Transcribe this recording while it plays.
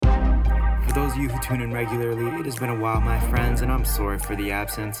those of you who tune in regularly, it has been a while, my friends, and I'm sorry for the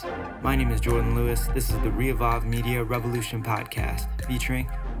absence. My name is Jordan Lewis. This is the Re-Evolve Media Revolution podcast, featuring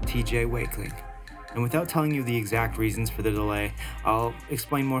TJ Wakeling. And without telling you the exact reasons for the delay, I'll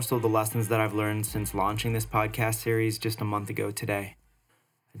explain more so the lessons that I've learned since launching this podcast series just a month ago today.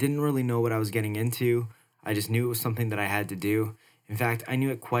 I didn't really know what I was getting into. I just knew it was something that I had to do. In fact, I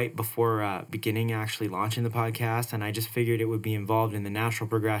knew it quite before beginning actually launching the podcast, and I just figured it would be involved in the natural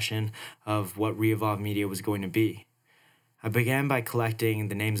progression of what Re-Evolve Media was going to be. I began by collecting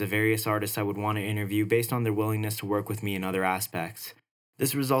the names of various artists I would want to interview based on their willingness to work with me in other aspects.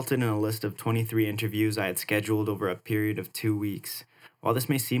 This resulted in a list of 23 interviews I had scheduled over a period of 2 weeks. While this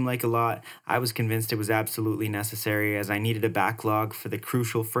may seem like a lot, I was convinced it was absolutely necessary as I needed a backlog for the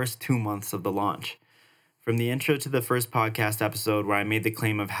crucial first 2 months of the launch. From the intro to the first podcast episode where I made the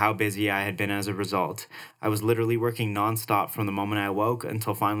claim of how busy I had been as a result, I was literally working nonstop from the moment I awoke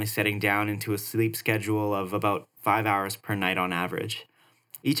until finally settling down into a sleep schedule of about 5 hours per night on average.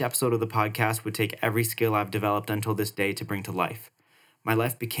 Each episode of the podcast would take every skill I've developed until this day to bring to life. My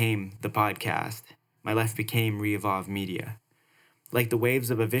life became the podcast. My life became Re-Evolve Media. Like the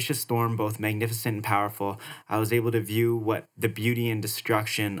waves of a vicious storm, both magnificent and powerful, I was able to view what the beauty and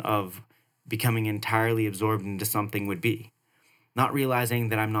destruction of becoming entirely absorbed into something would be. Not realizing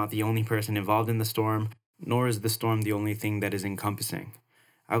that I'm not the only person involved in the storm, nor is the storm the only thing that is encompassing.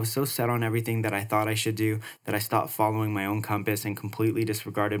 I was so set on everything that I thought I should do that I stopped following my own compass and completely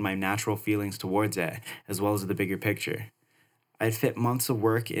disregarded my natural feelings towards it, as well as the bigger picture. I had fit months of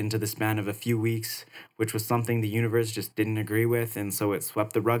work into the span of a few weeks, which was something the universe just didn't agree with, and so it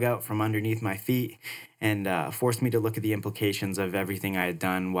swept the rug out from underneath my feet and forced me to look at the implications of everything I had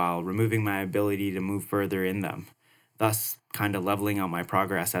done while removing my ability to move further in them, thus kind of leveling out my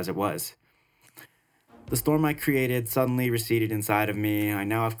progress as it was. The storm I created suddenly receded inside of me. I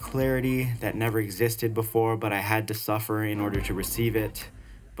now have clarity that never existed before, but I had to suffer in order to receive it.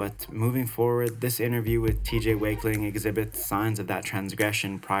 But moving forward, this interview with TJ Wakeling exhibits signs of that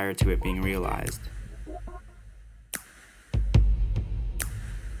transgression prior to it being realized.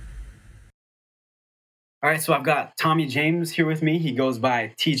 All right, so I've got Tommy James here with me. He goes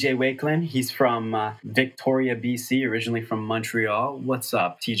by TJ Wakeling. He's from Victoria, BC, originally from Montreal. What's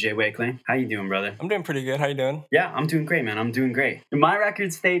up, TJ Wakeling? How you doing, brother? I'm doing pretty good. How you doing? Yeah, I'm doing great, man. I'm doing great. My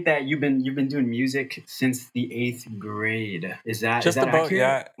records state that you've been doing music since the 8th grade. Is that just about accurate?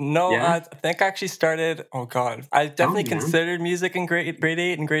 Yeah. No, Yeah? I think I actually started. Oh God, I definitely considered music in grade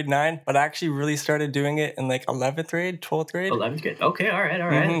 8 and grade 9, but I actually really started doing it in like 11th grade, 12th grade. 11th grade. Okay, all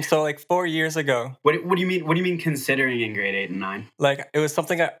right. So like 4 years ago. What do you mean? What do you mean considering in grade 8 and 9? Like it was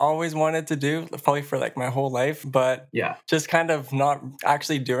something I always wanted to do, probably for like my whole life, but just kind of not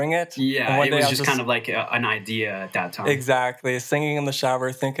actually doing it. Yeah, it was just kind of like an idea at that time. Exactly, singing in the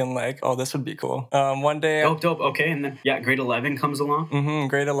shower, thinking like, oh, this would be cool. One day, dope. Okay, and then grade 11 comes along.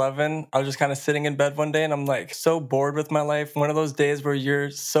 Grade 11, I was just kind of sitting in bed one day, and I'm like so bored with my life. One of those days where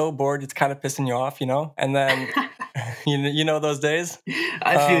you're so bored, it's kind of pissing you off, you know. And then, you know those days.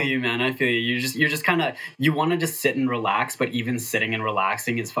 I feel you, man. I feel you. You're just kind of you want to just sit and relax, but even sitting and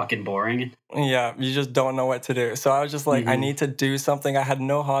relaxing is fucking boring. Yeah, you just don't know what to do. So I was just like, I need to do something. I had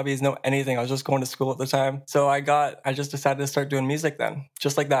no hobbies, no anything. I was just going to school at the time. So I just decided to start doing music then.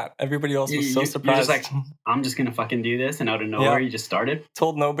 Just like that. Everybody else was so surprised. You're just like, I'm just going to fucking do this. And out of nowhere, you just started?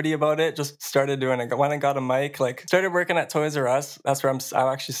 Told nobody about it. Just started doing it. Went and got a mic. Like started working at Toys R Us. That's where I'm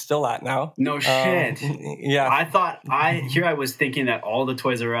actually still at now. No shit. Yeah. I was thinking that all the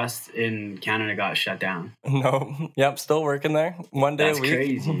Toys R Us in Canada got shut down. No. Yep. Still working there. One day a week.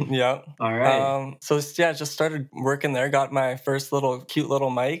 That's crazy. Yeah. All right. Just started working there. Got my first cute little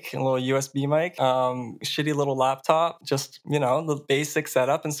mic, a little USB mic, shitty little laptop, just, the basic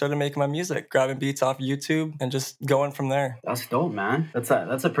setup, and started making my music, grabbing beats off YouTube and just going from there. That's dope, man. That's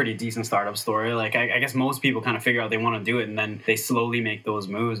a pretty decent startup story. Like, I guess most people kind of figure out they want to do it and then they slowly make those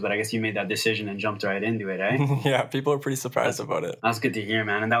moves, but I guess you made that decision and jumped right into it, eh? Yeah, people are pretty surprised about it. That's good to hear,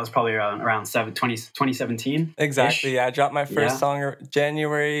 man. And that was probably around 2017? Exactly, yeah. I dropped my first song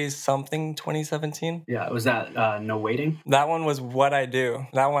January something 2017. Yeah, was that No Waiting? That one was What I Do.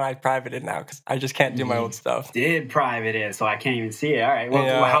 That one I privated now because I just can't do my old stuff. Did private it, so I can't even see it. All right.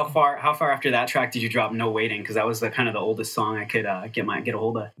 Well, how far after that track did you drop No Waiting? Because that was the oldest song I could get a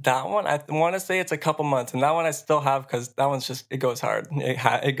hold of. That one, I want to say it's a couple months, and that one I still have because that one's just, it goes hard.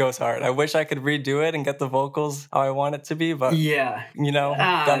 It goes hard. I wish I could redo it and get the vocals is how I want it to be, but yeah.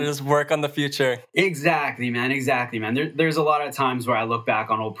 gotta just work on the future. Exactly, man. Exactly, man. There's a lot of times where I look back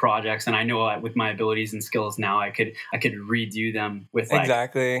on old projects, and I know with my abilities and skills now, I could redo them with like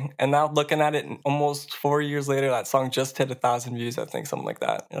Exactly. And now looking at it almost 4 years later, that song just hit 1,000 views, I think, something like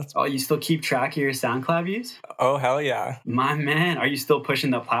that. Oh, you still keep track of your SoundCloud views? Oh, hell yeah. My man, are you still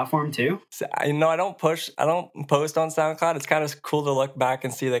pushing the platform too? So, I don't post on SoundCloud. It's kind of cool to look back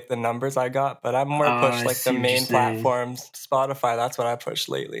and see like the numbers I got, but I'm more push like the main platforms. Spotify, that's what I pushed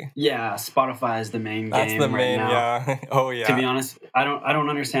lately. Yeah, Spotify is the main That's game the main, right now. yeah. Oh yeah. To be honest, I don't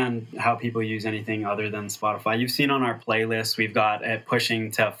understand how people use anything other than Spotify. You've seen on our playlist, we've got it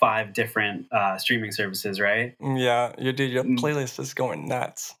pushing to 5 different streaming services, right? Yeah, your playlist is going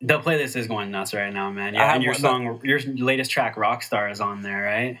nuts. The playlist is going nuts right now, man. Yeah, and your latest track, Rockstar, is on there,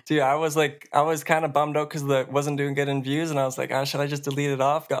 right? Dude, I was kind of bummed out because it wasn't doing good in views, and I was like, should I just delete it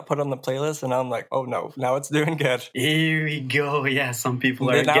off? Got put on the playlist, and I'm like, oh no, now it's doing good. Here we go. Yeah, some people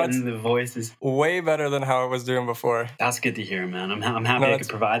are getting the voices. Way better than how it was doing before. That's good to hear, man. I'm happy I could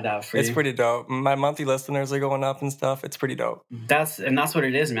provide that for you. It's pretty dope. My monthly listeners are going up and stuff. It's pretty dope. That's what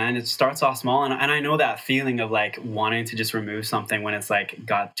it is, man. It starts off small, and I know that feeling of like wanting to just remove something when it's like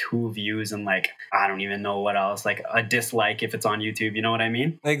got 2 views and like I don't even know what else, like a dislike if it's on YouTube. You know what I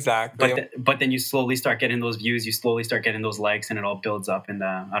mean? Exactly. But then you slowly start getting those views, you slowly start getting those likes, and it all builds up in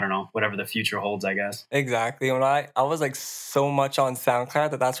the, I don't know, whatever the future holds, I guess. Exactly. When I was like so much on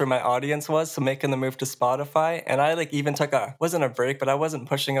SoundCloud that's where my audience was, so making the move to Spotify, and I like even took wasn't a break, but I wasn't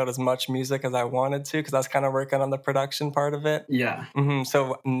pushing out as much music as I wanted to because I was kind of working on the production part of it. Yeah. Mm-hmm.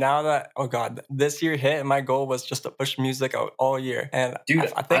 So now that, oh God, this year hit, and my goal was just to push music out all year. And dude,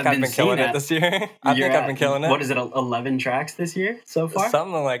 I think I've been killing it this year. I think I've been killing it. What is it, 11 tracks this year so far?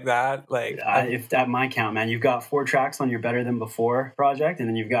 Something like that. Like if at my count, man, you've got 4 tracks on your Better Than Before project, and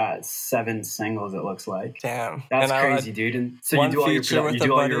then you've got 7 singles, it looks like. Damn. That's crazy, dude. And so you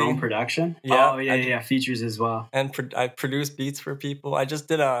do all your own production? Yeah. Oh, yeah, features as well. And I produce beats for people. I just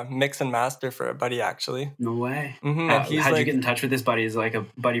did a mix and master for a buddy, actually. No way. Mm-hmm. How'd you get in touch with this buddy? Is it like a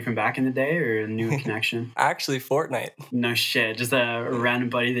buddy from back in the day or a new connection? Actually, Fortnite. No shit. Just a random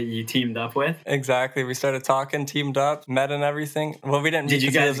buddy that you teamed up with? Exactly. We started talking, teamed up, met and everything. Well, we didn't meet. Did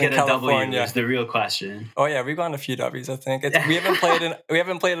you guys get a W? Is the real question. Oh yeah, we've gone a few W's, I think. We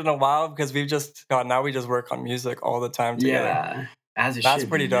haven't played in a while because now we just work on music all the time together. Yeah. That's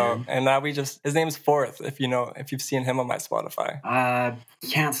pretty dope. And now his name's Fourth, if you've seen him on my Spotify.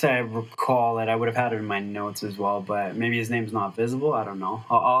 Can't say I recall it. I would have had it in my notes as well, but maybe his name's not visible. I don't know.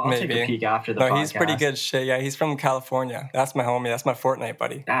 I'll take a peek after the podcast. No, he's pretty good shit. Yeah, he's from California. That's my homie. That's my Fortnite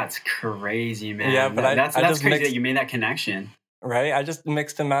buddy. That's crazy, man. Yeah, but that's crazy that you made that connection. Right? I just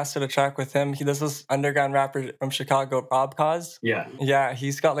mixed and mastered a track with him. This is underground rapper from Chicago, Bob Cause. Yeah. Yeah,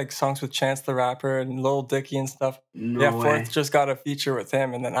 he's got like songs with Chance the Rapper and Lil Dicky and stuff. No way. Fourth just got a feature with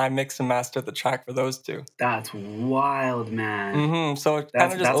him, and then I mixed and mastered the track for those 2. That's wild, man. Mm-hmm. So it's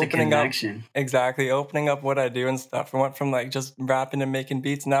kind of just opening up. Exactly. Opening up what I do and stuff. I went from like just rapping and making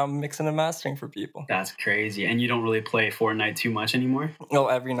beats, now I'm mixing and mastering for people. That's crazy. And you don't really play Fortnite too much anymore? No,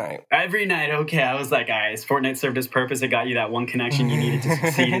 every night. Every night, okay. I was like, all right, Fortnite served its purpose. It got you that one connection you needed to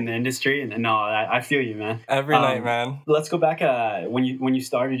succeed in the industry. And no, I feel you, man. Every night, man. Let's go back. When you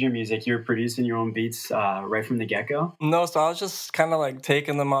started your music, you were producing your own beats right from the get-go? No, so I was just kind of like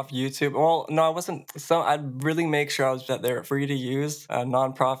taking them off YouTube. Well, no, I wasn't. So I'd really make sure that they were free to use,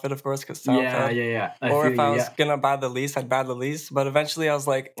 non-profit, of course, because SoundCloud. Yeah. Or if I was gonna buy the lease, I'd buy the lease. But eventually, I was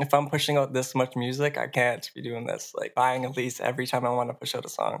like, if I'm pushing out this much music, I can't be doing this. Like buying a lease every time I want to push out a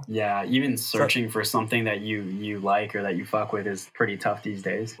song. Yeah, even searching for something that you like or that you fuck with is pretty tough these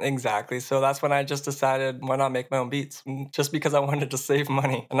days. Exactly. So that's when I just decided, why not make my own beats? Just because I wanted to save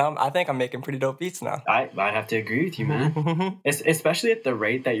money. And I think I'm making pretty dope beats now. I'd have to agree with you, man. Especially at the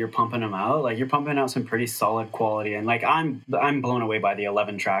rate that you're pumping them out. Like, you're pumping out some pretty solid quality. And like, I'm blown away by the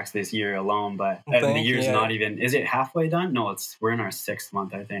 11 tracks this year alone. But the year's not even, is it halfway done? No, we're in our 6th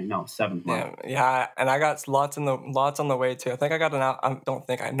month, I think. No, 7th month. Yeah. And I got lots on the way too. I think I got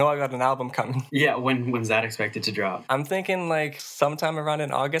I know I got an album coming. Yeah. When's that expected to drop? I'm thinking like sometime around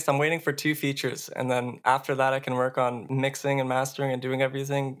in August. I'm waiting for 2 features, and then after that I can work on mixing and mastering and doing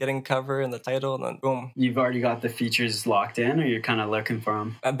everything, getting cover and the title, and then boom. You've already got the features locked in, or you're kind of looking for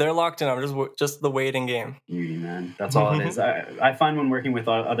them? They're locked in. I'm just the waiting game. Beauty, man. That's all it is. I find when working with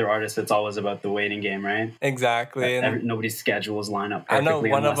other artists, it's always about the waiting game, right? Exactly. Nobody's schedules line up perfectly. I know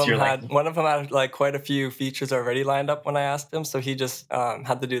one of them had like quite a few features already lined up when I asked him, so he just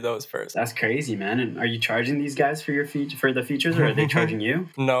had to do those first. That's crazy, man. And are you charging these guys for the the features, or are they charging you?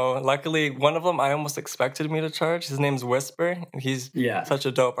 No, luckily one of them I almost expected me to charge. His name's Whisper, and he's such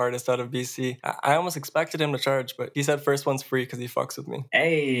a dope artist out of BC. I almost expected him to charge, but he said first one's free because he fucks with me.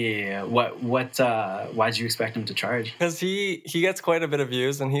 Hey, why'd you expect him to charge? Because he gets quite a bit of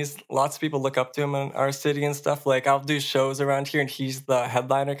views, and lots of people look up to him in our city and stuff. Like, I'll do shows around here, and he's the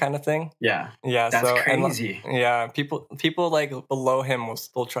headliner kind of thing. Yeah, that's crazy. People like below him will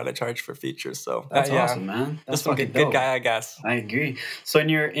still try to charge for features. So that's awesome, man. That's just some good guy, I guess. I agree. So in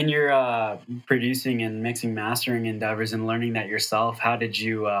your producing and mixing, mastering endeavors and learning that yourself, how did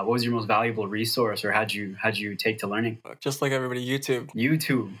you? What was your most valuable resource, or how'd you take to learning? Just like everybody,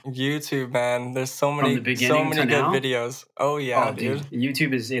 YouTube, man. There's so many good videos. Oh yeah, dude.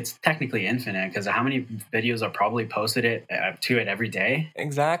 YouTube it's technically infinite, because how many videos are probably posted to it every day?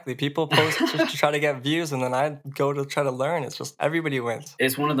 Exactly. People post to try to get views, and then I go to try to learn. It's just everybody wins.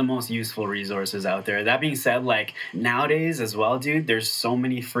 It's one of the most useful resources out there. That being said, like nowadays as well, dude, there's so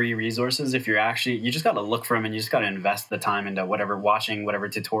many free resources. If you just got to look for them, and you just got to invest the time into watching whatever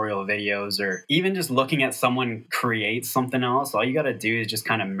tutorial videos, or even just looking at someone create something else. All you got to do is just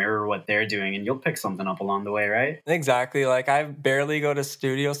kind of mirror what they're doing, and you'll pick something up along the way, right? Exactly. Like, I barely go to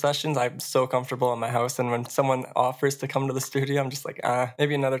studio sessions. I'm so comfortable in my house, and when someone offers to come to the studio, I'm just like,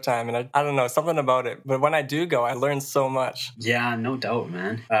 maybe another time. And I don't know, something about it. But when I do go, I learn so much. Yeah, no doubt,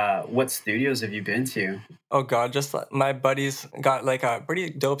 man. What studios have you been to? Oh God, just my buddies got like a pretty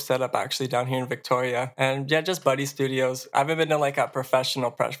dope setup actually down here in Victoria. And yeah, just buddy studios. I haven't been to like a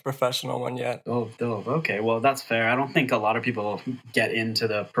professional one yet. Dope. Okay, well, that's fair. I don't think a lot of people get into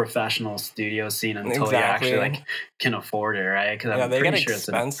the professional studio scene until you actually like can afford it, right? Because I'm pretty sure it's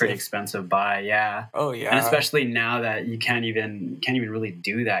a pretty expensive buy. Yeah. Oh yeah. And especially now that you can't even really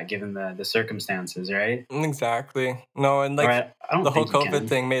do that given the circumstances, right? Exactly. No, and like the whole COVID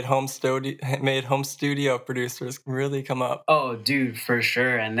thing made home studio producers really come up. Oh, dude, for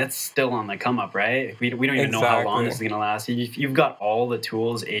sure. And that's still on the come up, right? We don't even know how long this is going to last. If you've got all the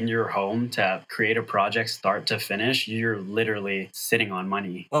tools in your home to create a project start to finish, you're literally sitting on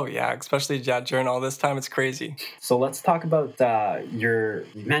money. Oh, yeah. Especially during all this time. It's crazy. So let's talk about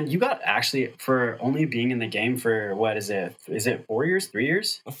you got actually, for only being in the game for, what is it? Is it 4 years, 3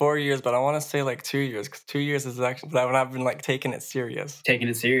 years? 4 years, but I want to say like 2 years, because 2 years is actually when I've been like taking it serious.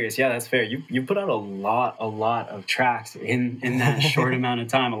 Yeah, that's fair. You put out a lot of tracks in that short amount of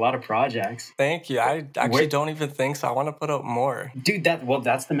time, a lot of projects. Thank you. I actually don't even think so. I want to put out more. Dude,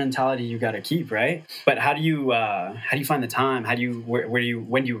 that's the mentality you got to keep, right? But how do you find the time? When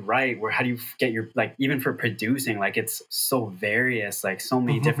do you write? How do you get your, like, even for producing, like, it's so various, like so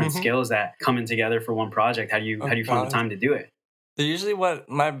many different skills that coming together for one project. How do you find the time to do it? So usually what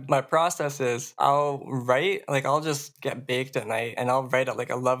my process is, I'll write, like I'll just get baked at night, and I'll write at like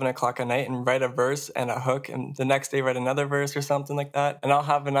 11 o'clock at night and write a verse and a hook, and the next day write another verse or something like that. And I'll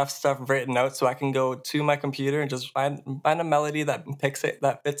have enough stuff written out so I can go to my computer and just find a melody that fits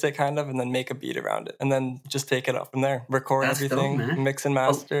it kind of, and then make a beat around it. And then just take it up from there. Record everything, mix and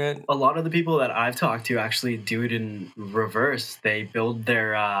master it. A lot of the people that I've talked to actually do it in reverse. They build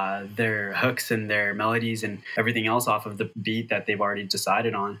their hooks and their melodies and everything else off of the beat that they've already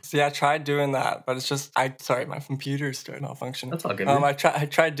decided on. So yeah, I tried doing that, but it's just sorry, my computer's starting malfunctioning. That's all good. I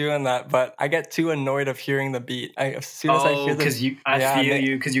tried doing that, but I get too annoyed of hearing the beat. As soon as I hear because you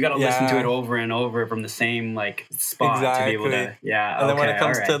got to listen to it over and over from the same like spot to be able to. Yeah. And then when it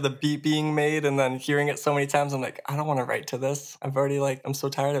comes to the beat being made and then hearing it so many times, I'm like, I don't want to write to this. I'm so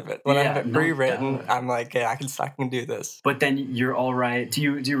tired of it. When I have it pre-written, I'm like, yeah, I can do this. But then you're all right. Do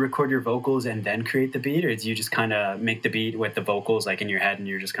you record your vocals and then create the beat, or do you just kind of make the beat with the vocals like in your head and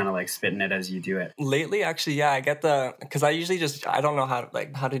you're just kind of like spitting it as you do it? Lately, actually, yeah, I get because I usually I don't know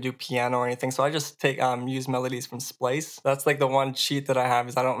how to do piano or anything, so I just use melodies from Splice. That's like the one cheat that I have,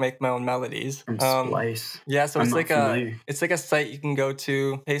 is I don't make my own melodies. From Splice. Yeah, so it's like a site you can go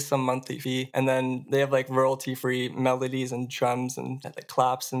to, pay some monthly fee, and then they have like royalty-free melodies and drums and like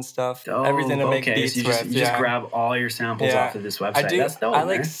claps and stuff. Oh, everything to make beats so you just grab all your samples off of this website. That's dope, I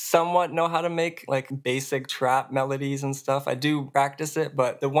like somewhat know how to make like basic trap melodies and stuff. I do practice it,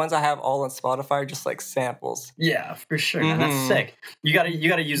 but the ones I have all on Spotify are just like samples. Yeah, for sure. Man, that's sick. You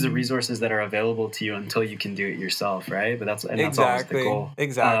gotta use the resources that are available to you until you can do it yourself, right? But that's always the goal.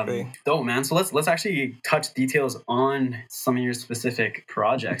 Exactly. Dope, man. So let's actually touch details on some of your specific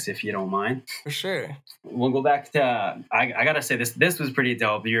projects, if you don't mind. For sure. We'll go back to I gotta say this was pretty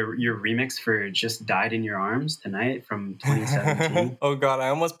dope. Your remix for "Just Died in Your Arms" tonight from 2017. Oh god, I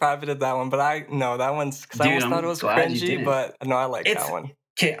almost privated that one, but that one's because I almost thought it was cringy, but no, I like that one.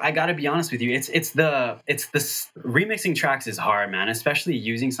 Okay, I gotta be honest with you. Remixing tracks is hard, man. Especially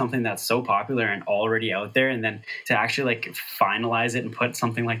using something that's so popular and already out there, and then to actually like finalize it and put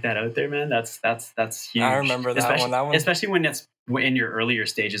something like that out there, man. That's huge. I remember that one. Especially when it's in your earlier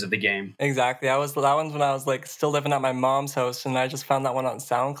stages of the game. Exactly. That one's when I was like still living at my mom's house, and I just found that one on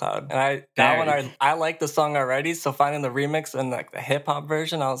SoundCloud. And I like the song already, so finding the remix and like the hip hop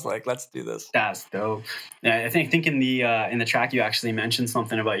version, I was like, let's do this. That's dope. Yeah, I think in the track you actually mentioned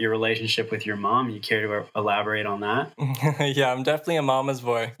something about your relationship with your mom. You care to elaborate on that? Yeah, I'm definitely a mama's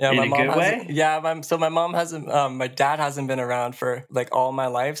boy. Yeah, in my a mom good way. Yeah, my mom hasn't. My dad hasn't been around for like all my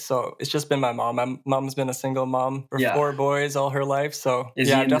life, so it's just been my mom. My mom's been a single mom for 4 boys all her life, so is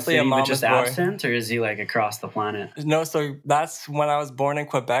yeah, he I'm definitely a mama's just boy. absent, or is he like across the planet? No, so that's when I was born in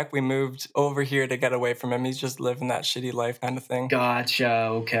Quebec. We moved over here to get away from him. He's just living that shitty life kind of thing. Gotcha.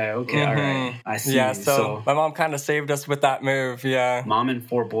 Okay. All right. I see. Yeah, so my mom kind of saved us with that move. Yeah. Mom and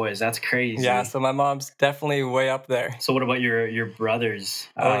 4 boys. That's crazy. Yeah, so my mom's definitely way up there. So what about your brothers?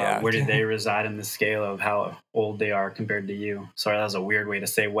 Where did they reside in the scale of how old they are compared to you? Sorry, that was a weird way to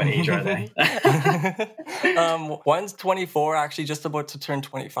say what age are they? One's 24, actually just about to turn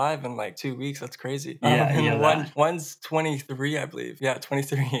 25 in like 2 weeks. That's crazy. One's 23, I believe. Yeah,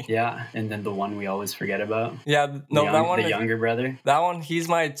 23. Yeah, and then the one we always forget about. Yeah, no, that one. The younger brother. That one, he's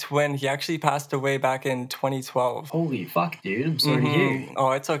my twin. He actually passed away back in 2012. Holy fuck, dude! I'm sorry to hear.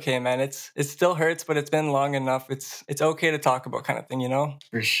 Oh, it's okay, man. It still hurts, but it's been long enough. It's okay to talk about, kind of thing, you know.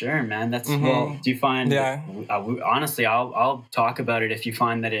 For sure, man. That's well. Do you find? Yeah. Honestly, I'll talk about it if you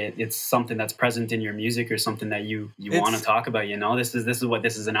find that it's something that's present in your music or something that you want to talk about. You know, this is what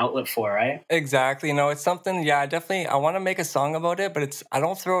this is an outlet for, right? Exactly. You know, it's something. Yeah, I want to make a song about it, but I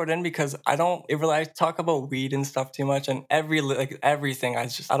don't throw it in because I talk about weed and stuff too much, and everything.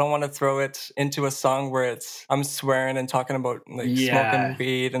 I don't want to throw it into a song where I'm swearing and talking about smoking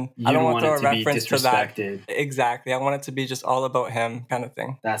weed, and I don't want to throw a reference to that. Exactly. I want it to be just all about him, kind of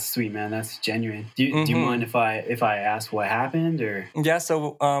thing. That's sweet, man. That's genuine. Do you mind if I ask what happened, or? Yeah.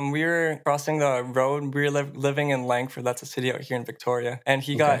 So we were crossing the road. We were living in Langford. That's a city out here in Victoria, and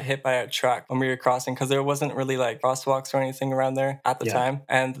he got hit by a truck when we were crossing because there wasn't really like crosswalks or anything around there at the time,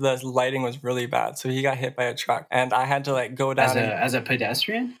 and the lighting was really bad. So he got hit by a truck, and I had to like go down as a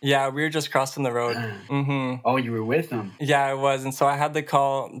pedestrian. Yeah, we were just crossing the road. Oh, you were with him? Yeah, I was, and so I had to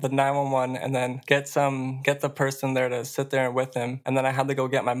call the 911 and then get the person there to sit there with him, and then I had to go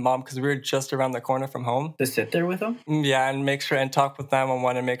get my mom because we were just around the corner from home. To sit there with him? Yeah, and make sure and talk with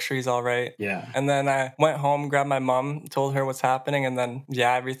 911 and make sure he's all right. Yeah. And then I went home, grabbed my mom, told her what's happening, and then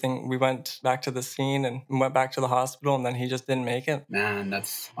everything. We went back to the scene and went back to the hospital, and then he just didn't make it. Man,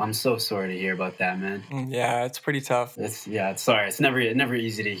 I'm so sorry to hear about that, man. Yeah, it's pretty tough. It's sorry. It's never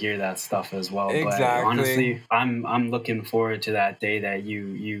easy to hear that stuff as well. Exactly. But honestly, I'm looking forward to that day that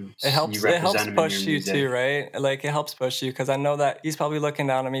you helps push you too, right? Like it helps push you because I know that he's probably looking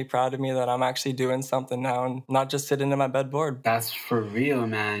down at me, proud of me that I'm actually doing something now and not just sitting in my bed bored. That's for real,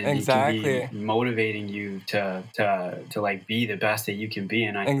 man. Exactly. He can be motivating you to like be the best that you can be.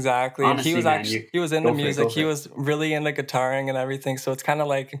 And exactly. Honestly, he was into music. He was really into guitaring and everything. So it's kind of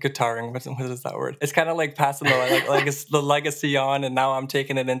like guitaring. What is that word? It's kind of like passing the legacy on, and now I'm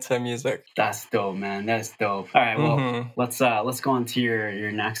taking it into music. That's dope, man. That's dope. All right, well, let's go on to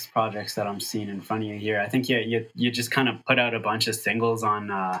your next projects that I'm seeing in front of you here. I think you just kind of put out a bunch of singles on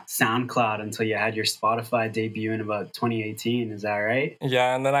SoundCloud until you had your Spotify debut in about 2018. Is that right?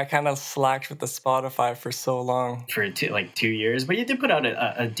 Yeah, and then I kind of slacked with the Spotify for so long. For 2 years, but you did put out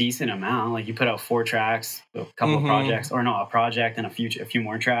a decent amount. Like you put out 4 tracks, a couple of projects, or no, a project and a few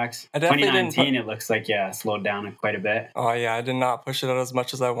more tracks. 2019, it looks like slowed down quite a bit. Oh yeah, I did not push it out as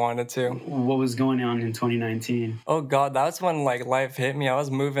much as I wanted to. What was going on in 2019? Oh God, that's when like life hit me. I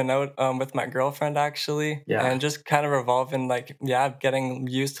was moving out with my girlfriend actually, and just kind of revolving getting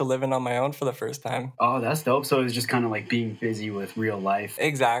used to living on my own for the first time. Oh, that's dope. So it was just kind of like being busy with real life.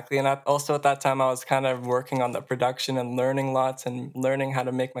 Exactly, and also at that time I was kind of working on the production and learning lots and learning how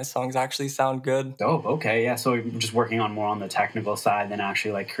to make my songs actually sound good. Dope. Okay, yeah. So you're just working on more on the technical side than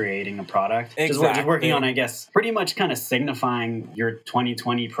actually like creating a product. Exactly. Just working on, I guess, pretty much kind of signifying your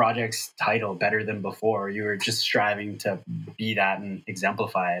 2020 project's title better than before. You were just striving to be that and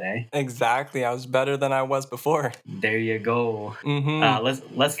exemplify it, eh? Exactly. I was better than I was before. There you go.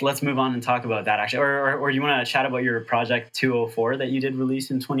 Let's move on and talk about that actually, or you want to chat about your project 204 that you did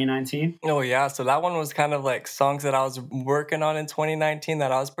release in 2019? Oh yeah. So that one was kind of like songs that I was working on in 2019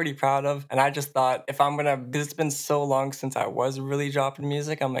 that I was pretty proud of, and I just thought because it's been so long since I was really dropping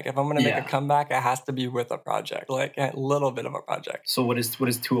music, I'm like, if I'm gonna make a comeback, it has to be with a project, like a little bit of a project. So what does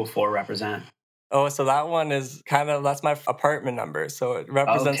 204 represent? Oh, so that one is that's my apartment number. So it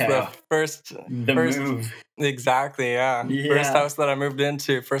represents Okay. the first move. Exactly, yeah. First house that I moved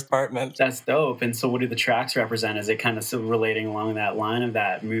into, first apartment. That's dope. And so what do the tracks represent? Is it kind of still relating along that line of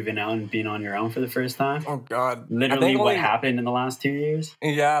that moving out and being on your own for the first time? Oh, God. Literally what happened in the last 2 years?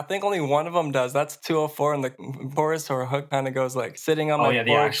 Yeah, I think only one of them does. That's 204, and the chorus or hook kind of goes like sitting on my porch.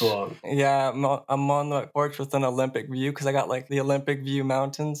 The actual. Yeah, I'm on the porch with an Olympic view because I got like the Olympic view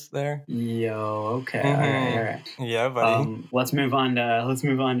mountains there. Yo, okay, all right. Yeah, buddy. Let's move on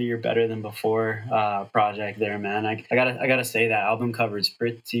to your Better Than Before project there, man. I gotta say that album cover is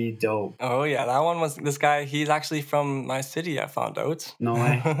pretty dope. Oh yeah, that one was this guy. He's actually from my city. I found out. No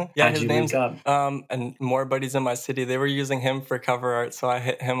way. Yeah, How'd his you name's link up? and more buddies in my city. They were using him for cover art, so I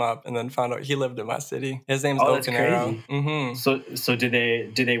hit him up and then found out he lived in my city. His name's that's Okanero. crazy. So did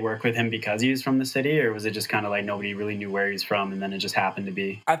they work with him because he was from the city, or was it just kind of like nobody really knew where he's from and then it just happened to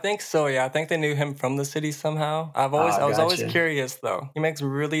be? I think so. Yeah, I think they knew him from the city somehow. I was always curious though. He makes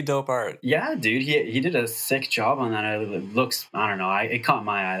really dope art. Yeah, dude, he did a sick job on that. It looks, I don't know, it caught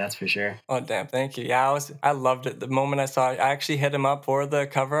my eye, that's for sure. Oh damn, thank you. Yeah, I loved it. The moment I saw it, I actually hit him up for the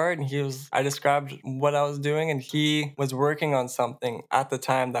cover art, and I described what I was doing, and he was working on something at the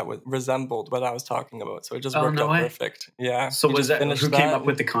time that resembled what I was talking about. So it just worked out perfect. Yeah. So who came up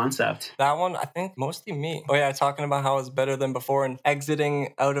with the concept? That one, I think mostly me. Oh yeah, talking about how it's better than before and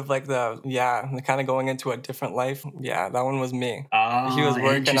exiting out of like the kind of going into a different life. Yeah, that one was me. He was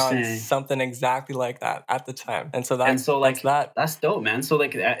working on something exactly like that at the time, and so that's dope, man. So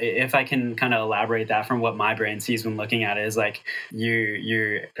like, if I can kind of elaborate that from what my brain sees when looking at it, is like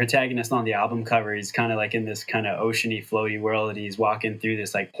your protagonist on the album cover, he's kind of like in this kind of oceany, floaty world, and he's walking through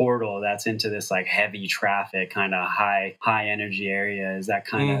this like portal that's into this like heavy traffic, kind of high energy area. Is that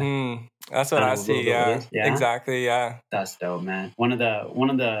kind of? That's what I see. Yeah, exactly. Yeah, that's dope, man. One of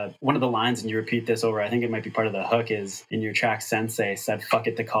the lines, and you repeat this over, I think it might be part of the hook, is in your track Sensei said fuck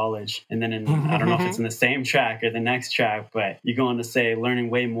it to college, and then I don't know if it's in the same track or the next track, but you go on to say learning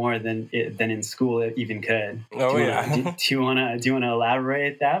way more than in school it even could. Oh do you wanna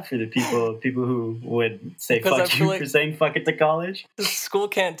elaborate that for the people who would say fuck you for saying fuck it to college? School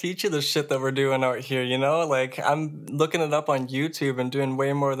can't teach you the shit that we're doing out here, you know? Like, I'm looking it up on YouTube and doing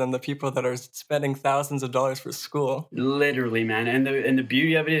way more than the people that are spending thousands of dollars for school. Literally, man. And the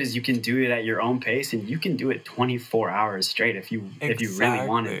beauty of it is you can do it at your own pace, and you can do it 24 hours straight if you really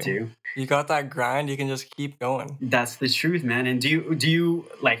wanted to. You got that grind, you can just keep going. That's the truth, man. And do you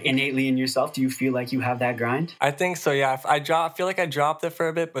like innately in yourself, do you feel like you have that grind? I think so, yeah. I feel like I dropped it for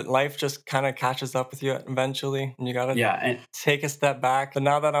a bit, but life just kind of catches up with you eventually, and you gotta take a step back. But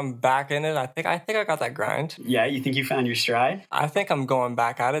now that I'm back in it, I think I got that grind. Yeah, you think you found your stride? I think I'm going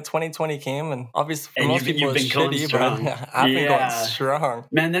back at it. 2020 came, and obviously for most people it's shitty, strong. But I've been going strong.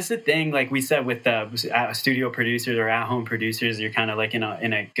 Man, that's the thing. Like we said with the studio producers or at-home producers, you're kind of like in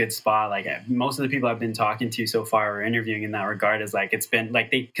a good spot. Like most of the people I've been talking to so far or interviewing in that regard is like it's been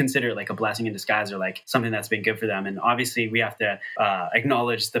like they consider it like a blessing in disguise or like something that's been good for them. And obviously we have to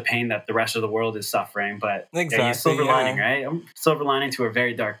acknowledge the pain that the rest of the world is suffering. But silver lining, right? Silver lining to a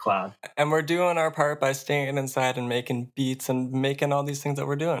very dark cloud. And we're doing our part by staying inside and making beats and making all these things that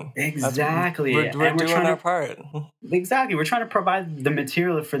we're doing. Exactly. We're doing our part. Exactly. We're trying to provide the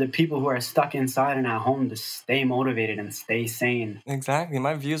material for the people who are stuck inside and at home to stay motivated and stay sane. Exactly.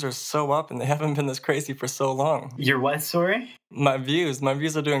 My views are so up, and they haven't been this crazy for so long. Your what, sorry? My views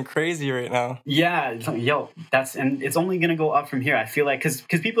are doing crazy right now. Yeah, and it's only gonna go up from here. I feel like because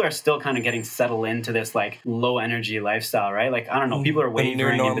people are still kind of getting settled into this like low energy lifestyle, right? Like I don't know, people are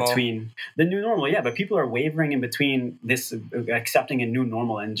wavering in between the new normal. Yeah, but people are wavering in between this accepting a new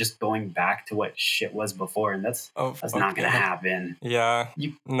normal and just going back to what shit was before, and that's not gonna happen. Yeah,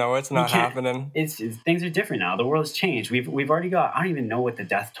 no, it's not happening. It's things are different now. The world's changed. We've already got. I don't even know what the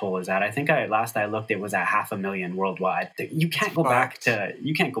death toll is at. I think last I looked, it was at 500,000 worldwide. You can't go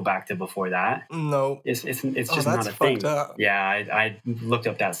back to before that. No, it's just not a thing. Up. Yeah, I looked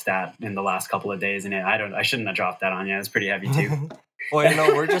up that stat in the last couple of days, and I shouldn't have dropped that on you. It's pretty heavy too. Well, you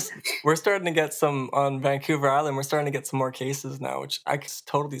know, we're starting to get some on Vancouver Island. We're starting to get some more cases now, which I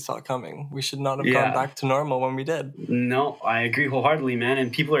totally saw coming. We should not have gone back to normal when we did. No, I agree wholeheartedly, man.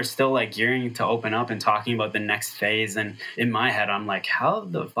 And people are still like gearing to open up and talking about the next phase. And in my head, I'm like, how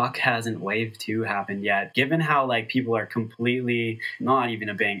the fuck hasn't wave 2 happened yet? Given how like people are completely not even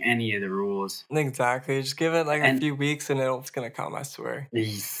obeying any of the rules. Exactly. Just give it like a few weeks and it's gonna come. I swear.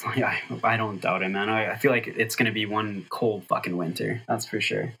 Yeah, I don't doubt it, man. I feel like it's gonna be one cold fucking winter. That's for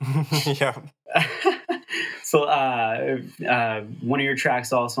sure. Yeah. So one of your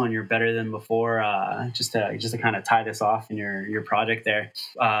tracks also on your Better Than Before, just to kind of tie this off in your project there,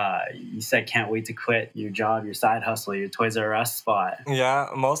 you said can't wait to quit your job, your side hustle, your Toys R Us spot. Yeah,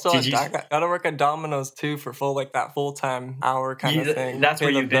 I'm also Did you- gotta work at Domino's too for that full-time hour kind of thing. That's Pay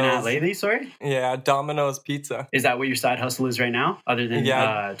where the you've been at bills. lately, sorry? Yeah, Domino's Pizza. Is that what your side hustle is right now, other than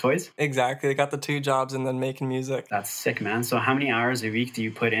toys? Exactly. I got the 2 jobs and then making music. That's sick, man. So how many hours a week do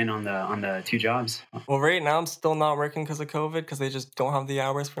you put in on the 2 jobs? Well, right now I'm still not working because of COVID, because they just don't have the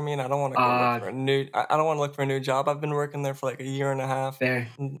hours for me, and I don't want to go look for a new. I don't want to look for a new job. I've been working there for like a year and a half. There.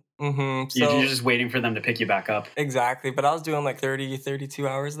 Mm-hmm. So you're just waiting for them to pick you back up. Exactly, but I was doing like 30, 32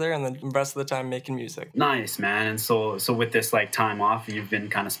 hours there, and then the rest of the time making music. Nice, man. And so with this like time off, you've been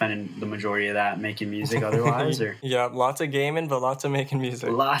kind of spending the majority of that making music otherwise, or yeah, lots of gaming, but lots of making music.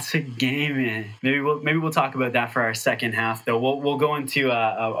 Lots of gaming. Maybe we'll talk about that for our second half, though. We'll go into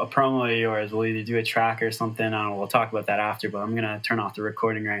a promo of yours. We'll either do a track or something. I don't know. We'll talk about that after. But I'm gonna turn off the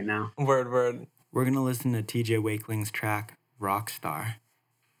recording right now. Word. We're gonna listen to TJ Wakeling's track Rockstar.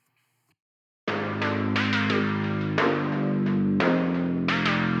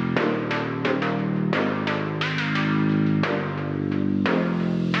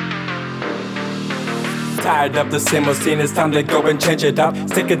 Tired of the same old scene, it's time to go and change it up.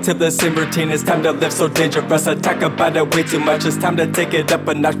 Sticking to the same routine, it's time to live so dangerous. I talk about it way too much, it's time to take it up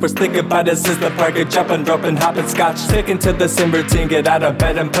a notch. First thing about it is the park, jumping, roping, hopping, scotch. Sticking to the same routine, get out of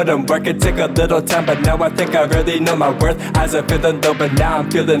bed and put in work. It take a little time, but now I think I really know my worth. As I'm feeling low, but now I'm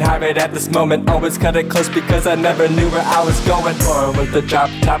feeling high right at this moment. Always cut it close because I never knew where I was going. Or with the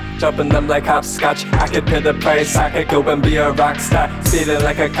drop top, jumping them like hopscotch. I could pay the price, I could go and be a rock star. Speeding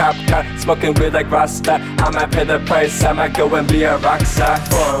like a cop car, smoking weed like Rasta. I might pay the price, I might go and be a rock star.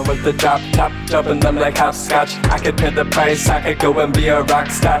 Or with the drop top, jumping them like hopscotch. I could pay the price, I could go and be a rock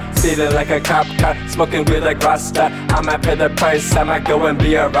star. Speeding like a cop car, smoking weed like Rasta. I might pay the price, I might go and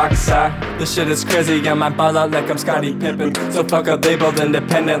be a rock star. This shit is crazy, I might ball out like I'm Scottie Pippen. So fuck a label,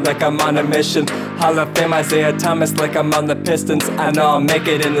 independent like I'm on a mission. Hall of Fame, Isaiah Thomas like I'm on the Pistons. I know I'll make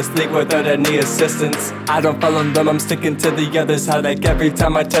it in this league without any assistance. I don't follow them, I'm sticking to the others. How like every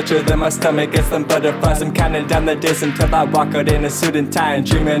time I touch her, then my stomach gets them butterflies. I'm counting down the days until I walk out in a suit and tie, and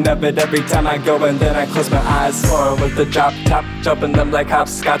dreaming of it every time I go, and then I close my eyes. Or with the drop top, jumping them like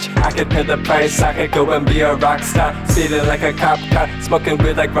hopscotch. I could pay the price, I could go and be a rock star. Speeding like a cop car, smoking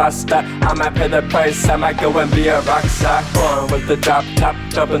weed like Rasta. I might pay the price, I might go and be a rock star. Or with the drop top,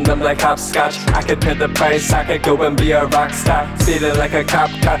 jumping them like hopscotch. I could pay the price, I could go and be a rock star. Speeding like a cop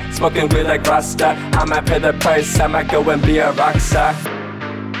car, smoking weed like Rasta. I might pay the price, I might go and be a rock star.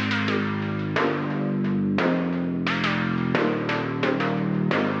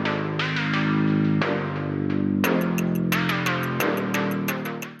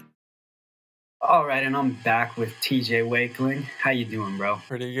 All right, and I'm back with TJ Wakeling. How you doing, bro?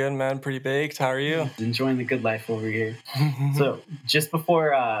 Pretty good, man. Pretty baked. How are you? Enjoying the good life over here. So just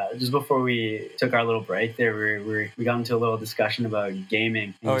before we took our little break there, we got into a little discussion about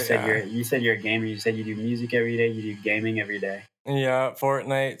gaming. And you said you're a gamer. You said you do music every day. You do gaming every day. Yeah,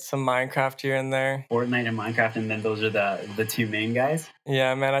 Fortnite, some Minecraft here and there. Fortnite and Minecraft, and then those are the two main guys.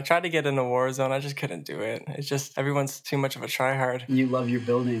 Yeah, man, I tried to get into Warzone. I just couldn't do it. It's just everyone's too much of a tryhard. You love your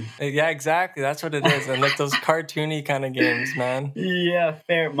building. Yeah, exactly. That's what it is. And like those cartoony kind of games, man. Yeah,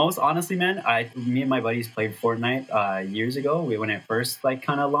 fair. Most honestly, man, me and my buddies played Fortnite years ago when it first like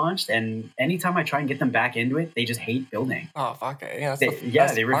kind of launched, and anytime I try and get them back into it, they just hate building. Oh fuck it.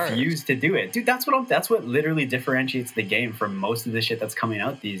 Yeah, they refuse to do it, dude. That's what literally differentiates the game from most of the shit that's coming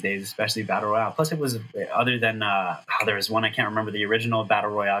out these days, especially Battle Royale. Plus, it was other than there was one I can't remember, the original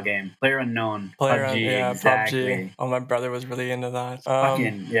Battle Royale game, PlayerUnknown, PUBG. Exactly. PUBG. Oh, my brother was really into that.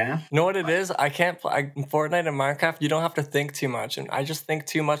 Fucking yeah. You know what it is? I can't play Fortnite and Minecraft. You don't have to think too much, and I just think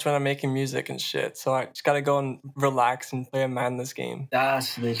too much when I'm making music and shit. So I just gotta go and relax and play a madness game.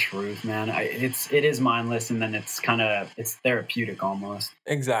 That's the truth, man. It is mindless, and then it's therapeutic almost.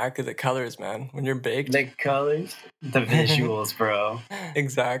 Exactly, the colors, man. When you're baked, the colors, the visuals, bro.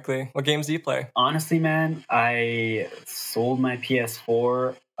 Exactly. What games do you play? Honestly, man, I sold my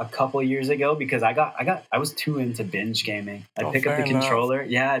PS4 a couple years ago because I was too into binge gaming. I'd pick up the controller.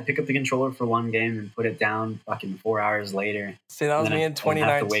 Yeah, I'd pick up the controller for one game and put it down fucking 4 hours later. See, that was me in 2019.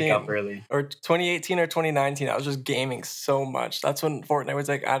 Have to wake up early. Or 2018 or 2019. I was just gaming so much. That's when Fortnite was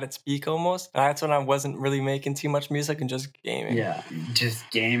like at its peak almost. And that's when I wasn't really making too much music and just gaming. Yeah, just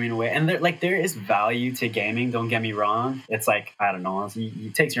gaming away. And there is value to gaming, don't get me wrong. It's like, I don't know,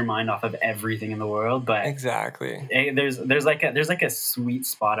 it takes your mind off of everything in the world, but exactly. there's like a sweet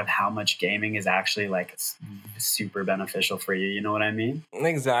spot spot of how much gaming is actually like super beneficial for you. You know what I mean?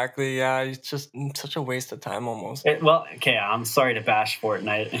 Exactly. Yeah, it's just such a waste of time almost. Well, okay, I'm sorry to bash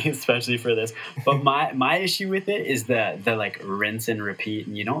Fortnite, especially for this, but my issue with it is the like rinse and repeat,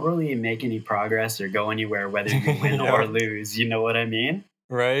 and you don't really make any progress or go anywhere whether you win or lose. You know what I mean?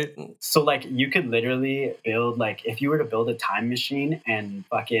 Right? So like you could literally build, like if you were to build a time machine and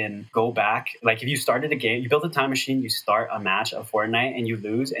fucking go back, like if you started a game, you build a time machine, you start a match of Fortnite and you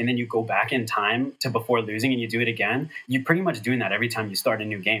lose, and then you go back in time to before losing and you do it again, you're pretty much doing that every time you start a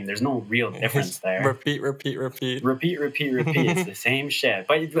new game. There's no real difference there. Repeat. It's the same shit.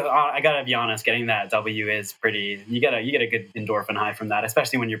 But I gotta be honest, getting that W is pretty, you get a good endorphin high from that,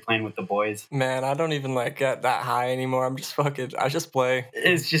 especially when you're playing with the boys. Man, I don't even like get that high anymore. I just play.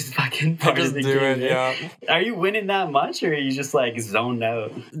 It's just fucking part I just of the do game. it, yeah. Are you winning that much, or are you just like zoned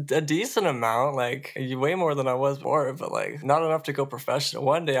out? A decent amount, like way more than I was before, but like not enough to go professional.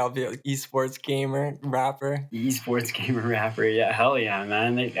 One day I'll be an esports gamer, rapper. Esports gamer, rapper, yeah, hell yeah,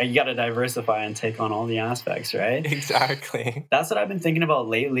 man. You got to diversify and take on all the aspects, right? Exactly. That's what I've been thinking about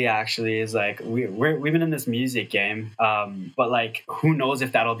lately. Actually, is like we've been in this music game, but like who knows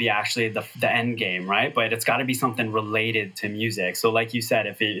if that'll be actually the end game, right? But it's got to be something related to music. So like you said,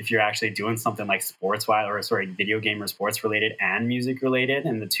 if you're actually doing something like video game or sports related and music related,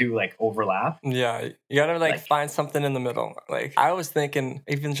 and the two like overlap. Yeah, you gotta like find something in the middle. Like I was thinking,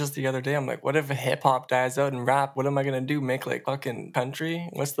 even just the other day, I'm like, what if hip hop dies out and rap? What am I gonna do? Make like fucking country?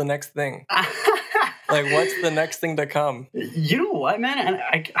 What's the next thing? Like, what's the next thing to come? You know what, man? And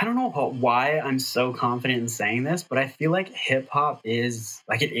I don't know why I'm so confident in saying this, but I feel like hip hop is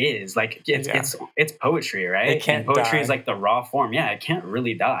like it's poetry, right? It can't and poetry die. is like the raw form. Yeah, it can't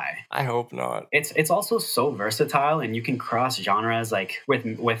really die. I hope not. It's also so versatile, and you can cross genres. Like with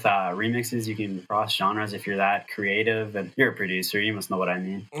remixes, you can cross genres if you're that creative, and you're a producer. You must know what I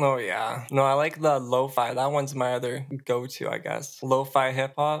mean. Oh yeah, no, I like the lo-fi. That one's my other go-to, I guess. Lo-fi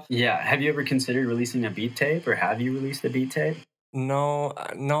hip hop. Yeah. Have you ever considered releasing a beat tape, or have you released a beat tape? No,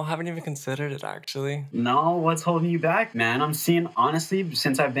 I haven't even considered it actually. No, what's holding you back, man? I'm seeing, honestly,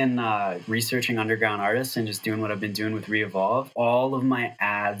 since I've been researching underground artists and just doing what I've been doing with Re-Evolve, all of my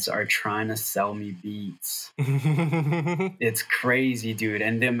ads are trying to sell me beats. It's crazy, dude.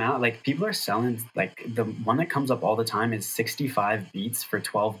 And the amount, like, people are selling, like, the one that comes up all the time is 65 beats for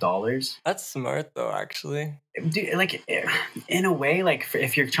 $12. That's smart though, actually. Dude, like, in a way, like,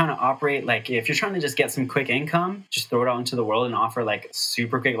 if you're trying to operate, like, if you're trying to just get some quick income, just throw it out into the world and offer, like,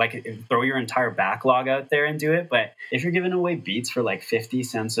 super quick, like, throw your entire backlog out there and do it. But if you're giving away beats for, like, 50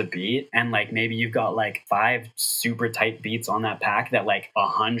 cents a beat, and, like, maybe you've got, like, 5 super tight beats on that pack that, like,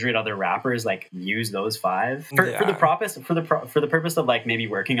 100 other rappers, like, use those 5 for the purpose of, like, maybe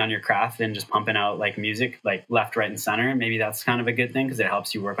working on your craft and just pumping out, like, music, like, left, right, and center. Maybe that's kind of a good thing because it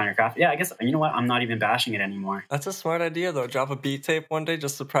helps you work on your craft. Yeah, I guess, you know what? I'm not even bashing it anymore. That's a smart idea though. Drop a beat tape one day,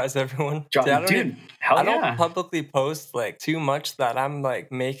 just surprise everyone. I don't publicly post like too much that I'm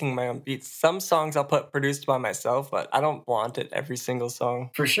like making my own beats. Some songs I'll put produced by myself, but I don't want it every single song.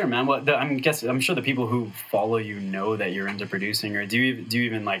 For sure, man. I'm sure the people who follow you know that you're into producing, or do you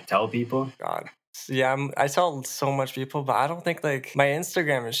even like tell people? God. Yeah, I tell so much people, but I don't think like my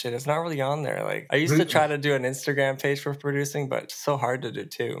Instagram and shit, it's not really on there. Like I used to try to do an Instagram page for producing, but it's so hard to do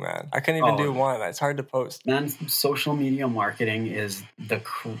too, man. I couldn't even do one. It's hard to post. Man, social media marketing is the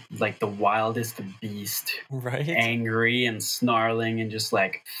wildest beast. Right? Angry and snarling and just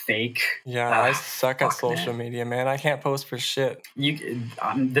like fake. Yeah, I suck at social media, man. I can't post for shit.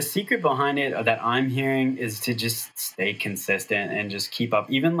 The secret behind it that I'm hearing is to just stay consistent and just keep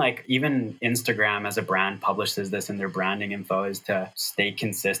up. Even Instagram as a brand publishes this in their branding info, is to stay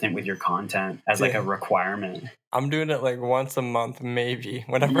consistent with your content as like a requirement. I'm doing it like once a month, maybe.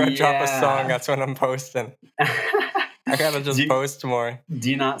 Whenever I drop a song, that's when I'm posting. I gotta just post more. Do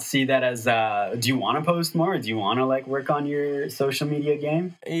you not see that as, do you want to post more? Or do you want to like work on your social media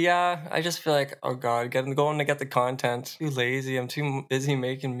game? Yeah, I just feel like, oh God, going to get the content. Too lazy. I'm too busy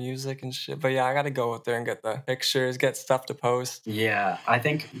making music and shit. But yeah, I gotta go out there and get the pictures, get stuff to post. Yeah, I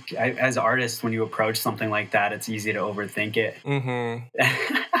think as artists, when you approach something like that, it's easy to overthink it.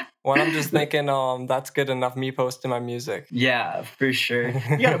 Mm-hmm. When I'm just thinking, that's good enough, me posting my music. Yeah, for sure.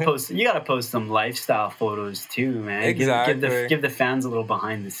 You gotta post some lifestyle photos too, man. Exactly. Give the fans a little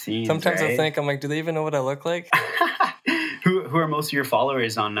behind the scenes. Sometimes right? I'm like, do they even know what I look like? Who are most of your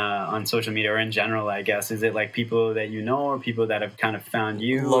followers on social media, or in general, I guess? Is it like people that you know, or people that have kind of found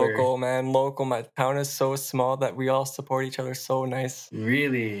you? Local, man. Local. My town is so small that we all support each other so nice.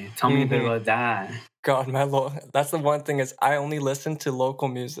 Really? Tell me a bit about that. God, that's the one thing is I only listen to local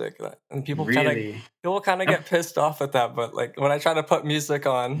music, and Really? people kind of Um, get pissed off at that. But like when I try to put music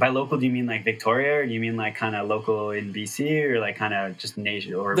on, By local, do you mean like Victoria, or do you mean like kind of local in BC, or like kind of just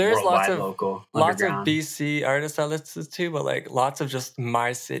nation or there's worldwide local lots of underground? BC artists I listen to, but like lots of just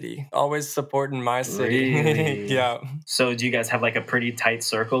my city, always supporting my city. Really? Yeah. So do you guys have like a pretty tight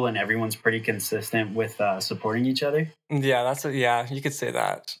circle and everyone's pretty consistent with supporting each other? Yeah, yeah, you could say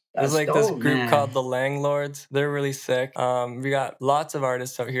that. There's That's like this dope, group man. called the Langlords. They're really sick. We got lots of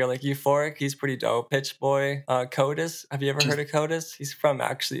artists out here, like Euphoric, he's pretty dope. Pitch Boy, Codis. Have you ever heard Just of Codis? He's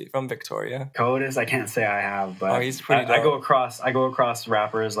actually from Victoria. Codis, I can't say I have, Oh, but he's pretty I dope. go across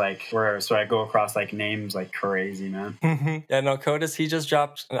rappers like where so I go across like names like crazy, man. Yeah, no, Codis, he just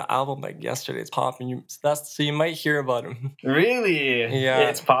dropped an album like yesterday. It's popping. So you might hear about him. Really? Yeah.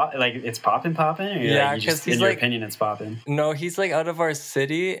 It's popping, or like Yeah, you because just in he's your like, opinion it's popping? no, he's like out of our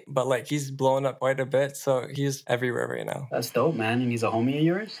city, but like he's blown up quite a bit. So he's everywhere right now. That's dope, man. And he's a homie of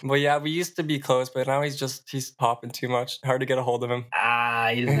yours? But yeah, we used to be close, but now he's popping too much. Hard to get a hold of him. Ah,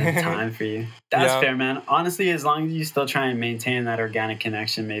 he doesn't have time for you. That's Yeah. fair, man. Honestly, as long as you still try and maintain that organic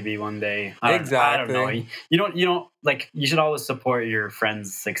connection, maybe one day. I don't Exactly. know. You don't like. You should always support your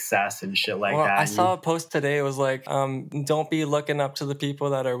friend's success and shit like Well, that. I saw a post today. It was like, don't be looking up to the people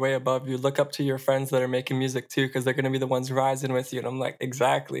that are way above you. Look up to your friends that are making music too, because they're gonna be the ones rising with you. And I'm like,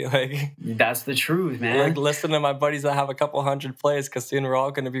 exactly. Like, That's the truth, man. like listen to my buddies that have a couple hundred plays, because soon we're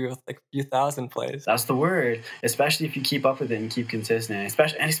all gonna be with like a few thousand plays. That's the word. Especially if you keep up with it and keep consistent.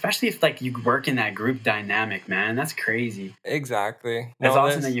 Especially if like you work in that group dynamic, man. That's crazy. Exactly. It's No,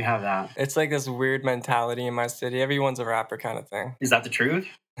 awesome that you have that. it's like this weird mentality in my city. Everyone's a rapper kind of thing. Is that the truth?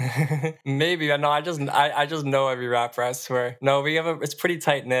 Maybe no. I just know every rapper. I swear. No, it's pretty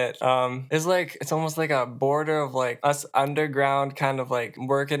tight knit. It's almost like a border of like us underground, kind of like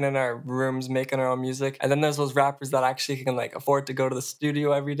working in our rooms, making our own music, and then there's those rappers that actually can like afford to go to the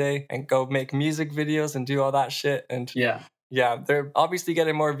studio every day and go make music videos and do all that shit. And Yeah. yeah, they're obviously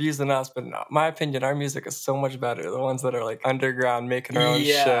getting more views than us, but in my opinion, our music is so much better. The ones that are like underground, making our own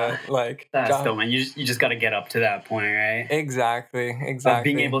Yeah. shit, like That's dope, man. You just got to get up to that point, right? exactly. Of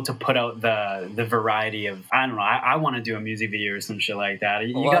being able to put out the variety of, I don't know, I want to do a music video or some shit like that.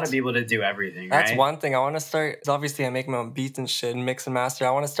 You Well, got to be able to do everything, That's right? one thing I want to start. 'Cause obviously, I make my own beats and shit and mix and master.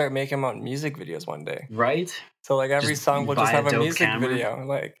 I want to start making my own music videos one day. Right? So like every Just song will just buy a have a dope music camera. video.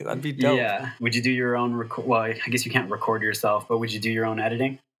 Like that'd be dope. Yeah. Would you do your own well, I guess you can't record yourself, but would you do your own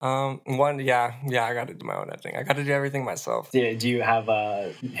editing? I got to do my own editing. I got to do everything myself. Do you have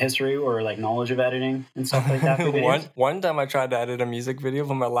a history or like knowledge of editing and stuff like that for videos? One time I tried to edit a music video,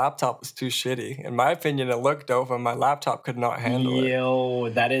 but my laptop was too shitty. In my opinion, it looked dope, and my laptop could not handle it. Yo,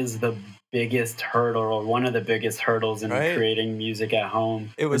 that is the biggest hurdle, or one of the biggest hurdles in Right? creating music at home.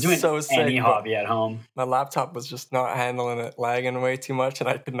 It Or was doing so sick, any but- hobby at home. My laptop was just not handling it, lagging way too much, and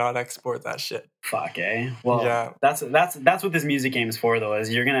I could not export that shit. Fuck, eh? Well, Yeah. that's what this music game is for, though.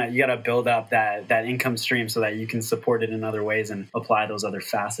 Is you gotta build up that income stream so that you can support it in other ways and apply those other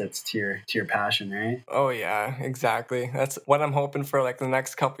facets to your passion, right? Oh yeah, exactly. That's what I'm hoping for, like the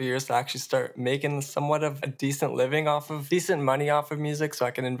next couple of years, to actually start making somewhat of a decent money off of music, so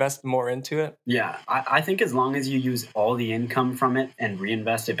I can invest more into it. Yeah, I think as long as you use all the income from it and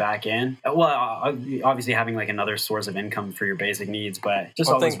reinvest it back in, well, obviously having like another source of income for your basic needs, but just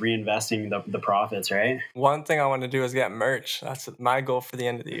always reinvesting the profits, right? One thing I want to do is get merch. That's my goal for the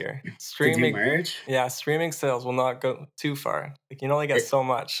end of the year. Streaming To do merch? Yeah, streaming sales will not go too far. Like you can only get so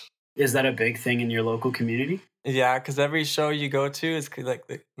much. Is that a big thing in your local community? Yeah, because every show you go to is like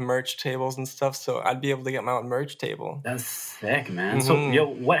the merch tables and stuff. So I'd be able to get my own merch table. That's sick, man. So,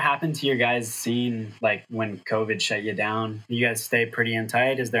 what happened to your guys' scene, like when COVID shut you down? You guys stay pretty in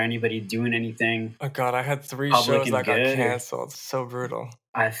tight? Is there anybody doing anything? Oh God, I had 3 Public shows and that got good, or- canceled. So brutal.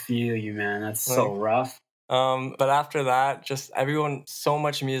 I feel you, man. That's so rough. But after that, just so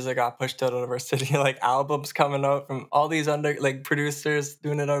much music got pushed out of our city, like albums coming out from all these producers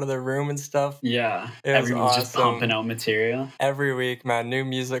doing it out of their room and stuff. Yeah. It was Everyone's just awesome. pumping out material. Every week, man, new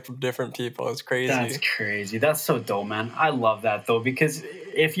music from different people. It's crazy. That's crazy. That's so dope, man. I love that though, because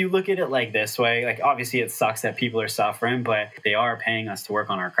if you look at it like this way, like obviously it sucks that people are suffering, but they are paying us to work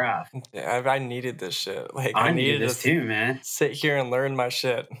on our craft. Yeah, I needed this shit. Like I needed this too, man. Sit here and learn my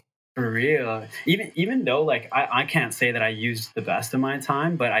shit. For real. Even though like I can't say that I used the best of my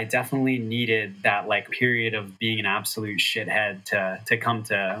time, but I definitely needed that like period of being an absolute shithead to come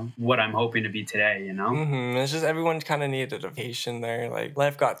to what I'm hoping to be today, you know? It's just everyone kind of needed a vacation there. Like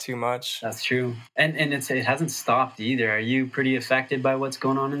life got too much. That's true. And it hasn't stopped either. Are you pretty affected by what's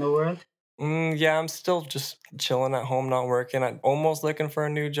going on in the world? Yeah, I'm still just chilling at home, not working. I'm almost looking for a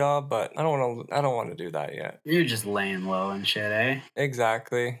new job, but I don't want to do that yet. You're just laying low and shit, eh?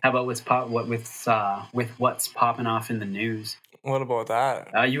 Exactly. How about with what's popping off in the news? What about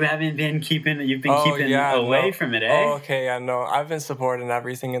that? You haven't been keeping. You've been Oh keeping yeah, away no. from it, Oh, eh? okay, yeah, no. I've been supporting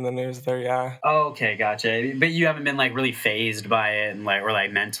everything in the news there, yeah. Oh, okay, gotcha. But you haven't been like really phased by it and like or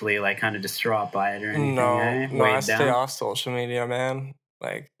like mentally like kind of distraught by it or anything, eh? No, I Weighed stay down. off social media, man.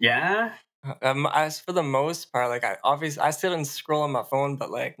 Like, Yeah. as for the most part, like I sit and scroll on my phone,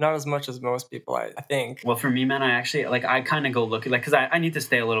 but like not as much as most people, I think. Well, for me, man, I actually like I kind of go look at like because I need to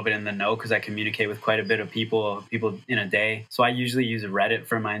stay a little bit in the know because I communicate with quite a bit of people in a day. So I usually use Reddit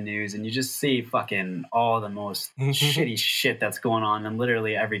for my news, and you just see fucking all the most shitty shit that's going on in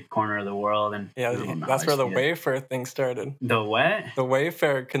literally every corner of the world. And I Yeah, don't know, that's I where just the need it. Wayfair thing started. The what? The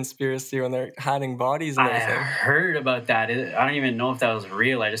Wayfair conspiracy when they're hiding bodies and I everything. heard about that. I don't even know if that was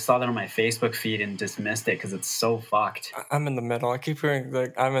real. I just saw that on my Facebook feed and dismissed it because it's so fucked. I'm in the middle. I keep hearing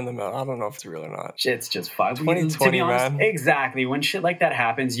like I'm in the middle. I don't know if it's real or not. Shit's just fucked. 2020, To be honest, man. exactly. When shit like that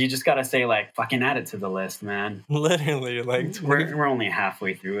happens, you just gotta say like, fucking add it to the list, man. Literally, like We're only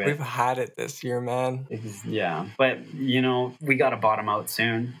halfway through we've it. had it this year, man. Yeah, but you know we gotta bottom out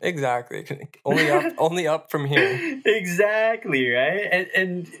soon. Exactly. Only up from here. Exactly, right?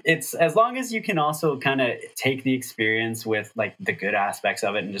 And it's as long as you can also kind of take the experience with like the good aspects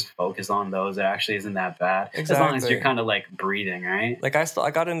of it and just focus on those, it actually isn't that bad. As long as Exactly. you're kind of like breathing, right? Like I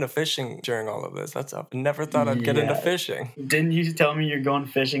got into fishing during all of this. That's up. Never thought I'd get into Yeah. fishing. Didn't you tell me you're going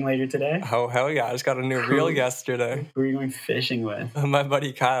fishing later today? Oh hell yeah! I just got a new reel Cool. yesterday. Who are you going fishing with? My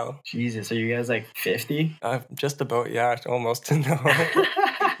buddy Kyle. Jesus, are you guys like 50? Just about, yeah, almost.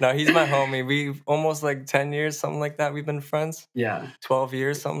 No, he's my homie. We've almost like 10 years, something like that. We've been friends. Yeah. 12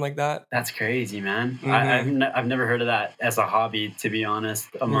 years, something like that. That's crazy, man. Mhm. I've never heard of that as a hobby, to be honest.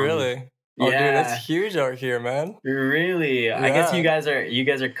 Really? Oh, dude, Yeah. it's huge out here, man. Really? I guess Yeah. you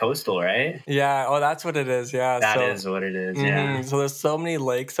guys are coastal, right? Yeah. Oh, that's what it is. Yeah. That so, is what it is. Yeah. So there's so many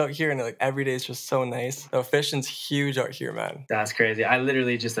lakes out here, and like every day is just so nice. So fishing's huge out here, man. That's crazy. I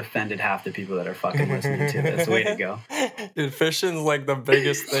literally just offended half the people that are fucking listening to this. Way to go. Dude, fishing's like the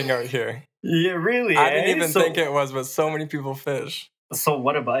biggest thing out here. Yeah, really. I didn't eh? even think it was, but so many people fish. So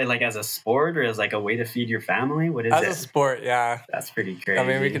what about like as a sport or as like a way to feed your family? What is As it? a sport, yeah. That's pretty crazy. I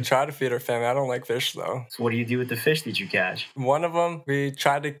mean, we could try to feed our family. I don't like fish, though. So what do you do with the fish that you catch? One of them, we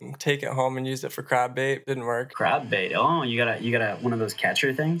tried to take it home and use it for crab bait. Didn't work. Crab bait. Oh, you got a one of those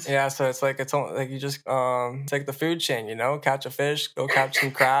catcher things? Yeah, so it's only, like you just it's like the food chain, you know? Catch a fish, go catch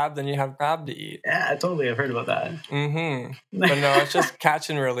some crab, then you have crab to eat. Yeah, totally. I've heard about that. Mm-hmm. But no, it's just catch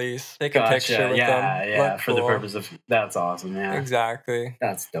and release. Take a picture with them. Yeah, Look for the cool. purpose of that's awesome. Yeah, Exactly.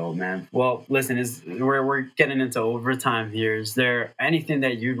 that's dope, man. Well, listen, we're getting into overtime here. Is there anything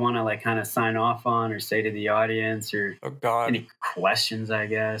that you'd want to like kind of sign off on or say to the audience or Oh God. any questions? I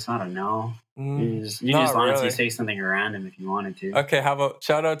guess I don't know. You just Not honestly really. say something random if you wanted to. Okay, how about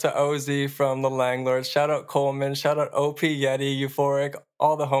shout out to OZ from the Langlords, shout out Coleman, shout out OP Yeti, Euphoric,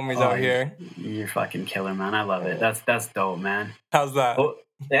 all the homies out here. You're fucking killer, man. I love it. That's dope, man. How's that? Oh,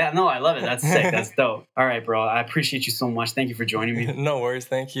 yeah, no, I love it. That's sick. That's dope. All right, bro. I appreciate you so much. Thank you for joining me. No worries.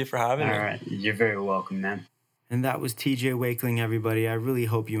 Thank you for having me. All right. You're very welcome, man. And that was TJ Wakeling, everybody. I really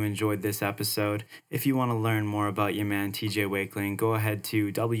hope you enjoyed this episode. If you want to learn more about your man, TJ Wakeling, go ahead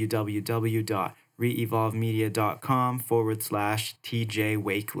to www.reevolvemedia.com/TJ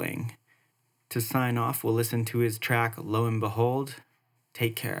Wakeling. To sign off, we'll listen to his track, Lo and Behold.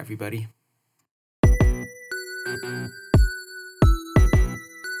 Take care, everybody.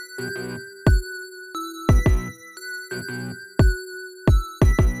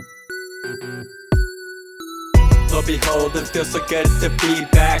 Lo behold, it feels so good to be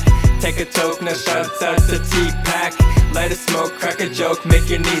back. Take a toke, now shouts out to T-Pack. Light a smoke, crack a joke, make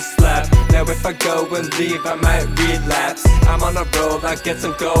your knees slap. Now if I go and leave, I might relapse. I'm on a roll, I get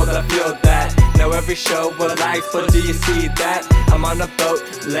some gold, I feel that. Now every show will I explode, do you see that? I'm on a boat,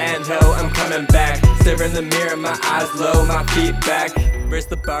 land ho, I'm coming back. Stare in the mirror, my eyes low, my feet back. Where's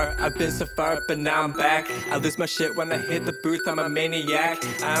the bar? I've been so far, but now I'm back. I lose my shit when I hit the booth, I'm a maniac.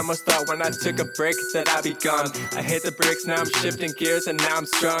 I almost thought when I took a break that I'd be gone. I hit the bricks, now I'm shifting gears and now I'm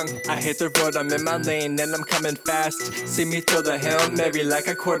strong. I hit the road, I'm in my lane and I'm coming fast. See me throw the Hail Mary like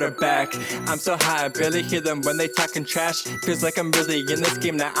a quarterback. I'm so high, I barely hear them when they talking trash. Feels like I'm really in this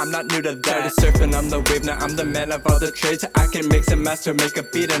game now, I'm not new to that. Started surfing on the wave, now I'm the man of all the trades. I can mix and master, make a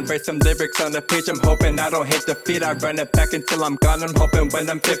beat and write some lyrics on the page. I'm hoping I don't hit defeat, I run it back until I'm gone. I'm hoping hoping when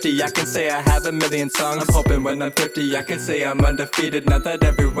I'm 50 I can say I have a million songs. I'm hoping when I'm 50 I can say I'm undefeated. Now that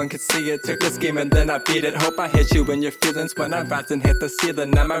everyone can see it, took this game and then I beat it. Hope I hit you in your feelings when I rise and hit the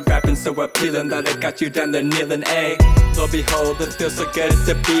ceiling. Now my rapping so appealing that it got you down there kneeling. Ay, lo behold, it feels so good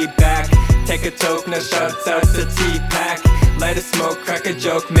to be back. Take a toke, now shouts out to T-Pack. Light a smoke, crack a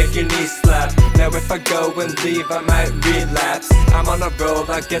joke, make your knees slap. Now if I go and leave, I might relapse. I'm on a roll,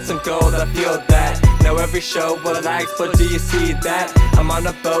 I get some gold, I feel that. Now every show will I explode, do you see that? I'm on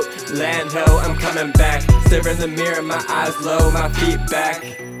a boat, land ho, I'm coming back. Stare in the mirror, my eyes low, my feet back.